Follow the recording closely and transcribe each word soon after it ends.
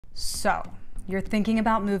So, you're thinking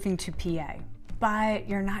about moving to PA, but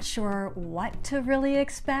you're not sure what to really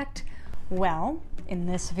expect? Well, in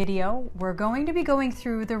this video, we're going to be going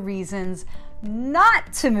through the reasons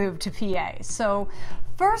not to move to PA. So,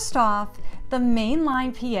 first off, the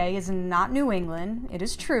mainline PA is not New England. It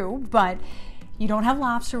is true, but you don't have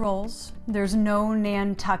lobster rolls. There's no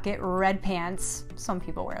Nantucket red pants. Some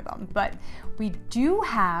people wear them, but we do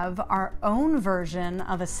have our own version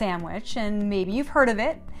of a sandwich, and maybe you've heard of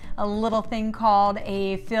it, a little thing called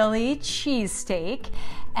a Philly cheesesteak.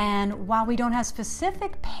 And while we don't have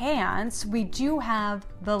specific pants, we do have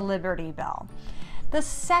the Liberty Bell. The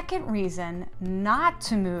second reason not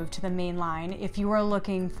to move to the main line, if you are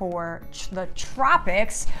looking for the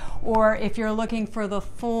tropics or if you're looking for the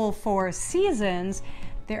full 4 seasons,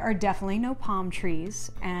 there are definitely no palm trees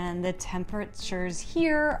and the temperatures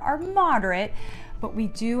here are moderate, but we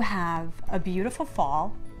do have a beautiful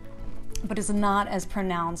fall, but it's not as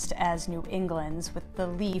pronounced as New England's with the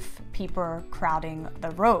leaf peeper crowding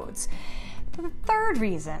the roads. The third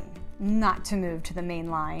reason not to move to the main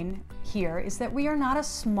line here is that we are not a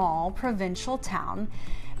small provincial town.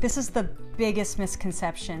 This is the biggest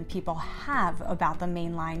misconception people have about the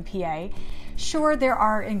mainline PA. Sure, there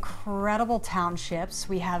are incredible townships.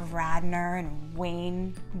 We have Radnor and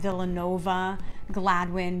Wayne, Villanova,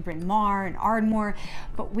 Gladwin, Bryn Mawr, and Ardmore,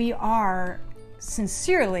 but we are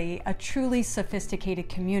sincerely a truly sophisticated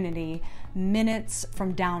community minutes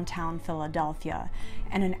from downtown Philadelphia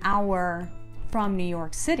and an hour from New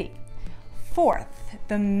York City. Fourth,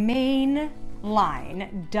 the main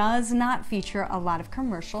line does not feature a lot of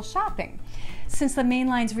commercial shopping. Since the main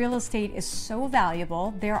line's real estate is so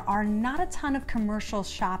valuable, there are not a ton of commercial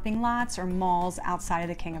shopping lots or malls outside of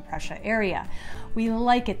the King of Prussia area. We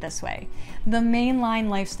like it this way. The main line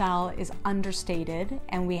lifestyle is understated,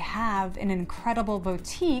 and we have an incredible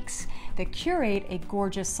boutiques that curate a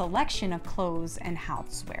gorgeous selection of clothes and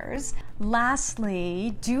housewares.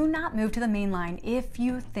 Lastly, do not move to the main line if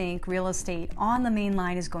you think real estate on the main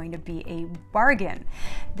line is going to be a bargain.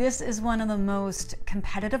 This is one of the most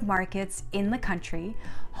competitive markets in the country.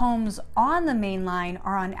 Homes on the main line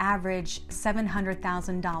are on average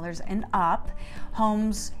 $700,000 and up.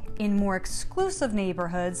 Homes in more exclusive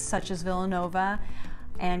neighborhoods such as Villanova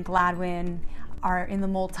and Gladwin are in the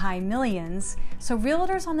multi-millions. So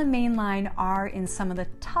realtors on the main line are in some of the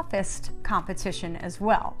toughest competition as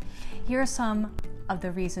well. Here are some of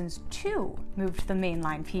the reasons to move to the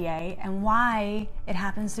mainline PA and why it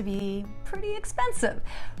happens to be pretty expensive.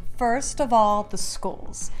 First of all, the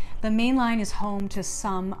schools. The main line is home to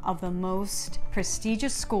some of the most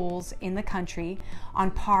prestigious schools in the country,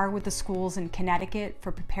 on par with the schools in Connecticut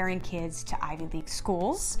for preparing kids to Ivy League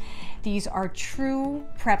schools. These are true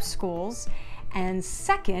prep schools. And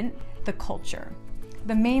second, the culture.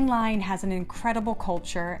 The main line has an incredible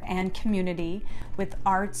culture and community with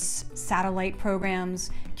arts, satellite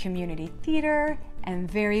programs, community theater, and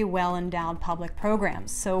very well-endowed public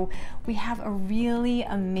programs. So we have a really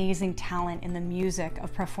amazing talent in the music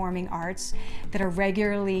of performing arts that are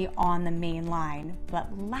regularly on the main line. But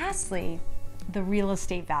lastly, the real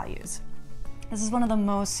estate values. This is one of the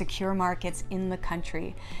most secure markets in the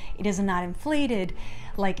country. It is not inflated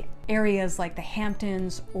like areas like the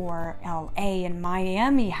Hamptons or LA and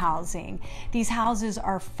Miami housing. These houses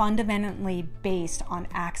are fundamentally based on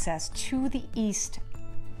access to the East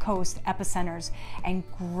Coast epicenters and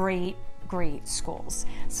great schools.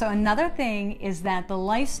 So another thing is that the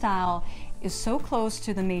lifestyle is so close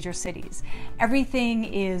to the major cities. Everything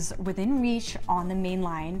is within reach on the main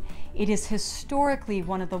line. It is historically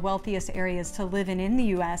one of the wealthiest areas to live in the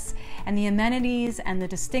US, and the amenities and the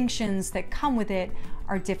distinctions that come with it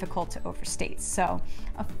are difficult to overstate. So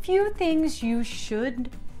a few things you should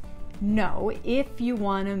know if you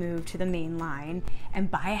want to move to the main line and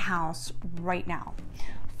buy a house right now.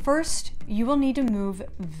 First, you will need to move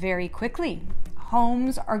very quickly.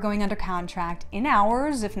 Homes are going under contract in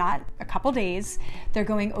hours, if not a couple days. They're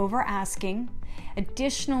going over asking.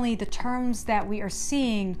 Additionally, the terms that we are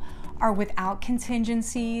seeing are without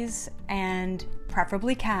contingencies and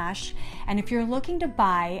preferably cash. And if you're looking to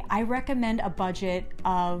buy, I recommend a budget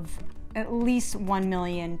of at least $1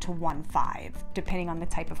 million to $1.5 million, depending on the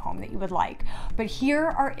type of home that you would like. But here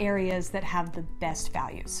are areas that have the best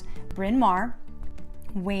values: Bryn Mawr,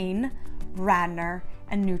 Wayne, Radnor,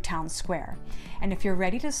 and Newtown Square. And if you're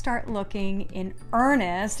ready to start looking in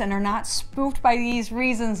earnest and are not spooked by these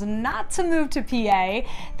reasons not to move to PA,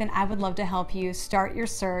 then I would love to help you start your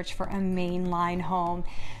search for a mainline home.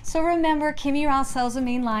 So remember, Kimmy Rolph sells a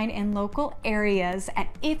mainline in local areas. And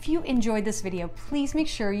if you enjoyed this video, please make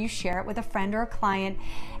sure you share it with a friend or a client.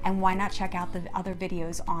 And why not check out the other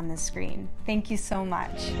videos on the screen? Thank you so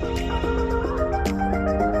much.